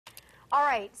All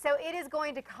right, so it is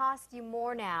going to cost you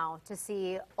more now to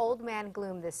see Old Man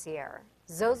Gloom this year.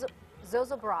 Zozobra,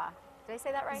 did I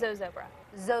say that right? Zozobra.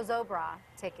 Zozobra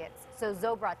tickets,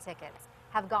 Zozobra tickets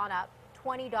have gone up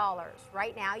 $20.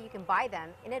 Right now you can buy them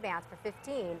in advance for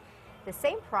 $15. The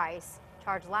same price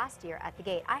charged last year at the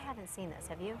gate. I haven't seen this,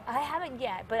 have you? I haven't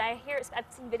yet, but I've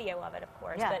seen video of it, of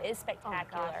course, Yeah. but it's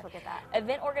spectacular. Oh gosh, look at that.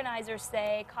 Event organizers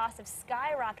say costs have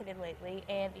skyrocketed lately,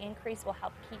 and the increase will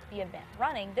help keep the event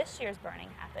running. This year's burning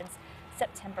happens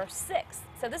September 6th.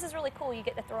 So this is really cool. You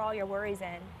get to throw all your worries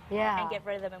in and get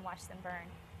rid of them and watch them burn.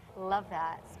 Love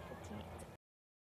that.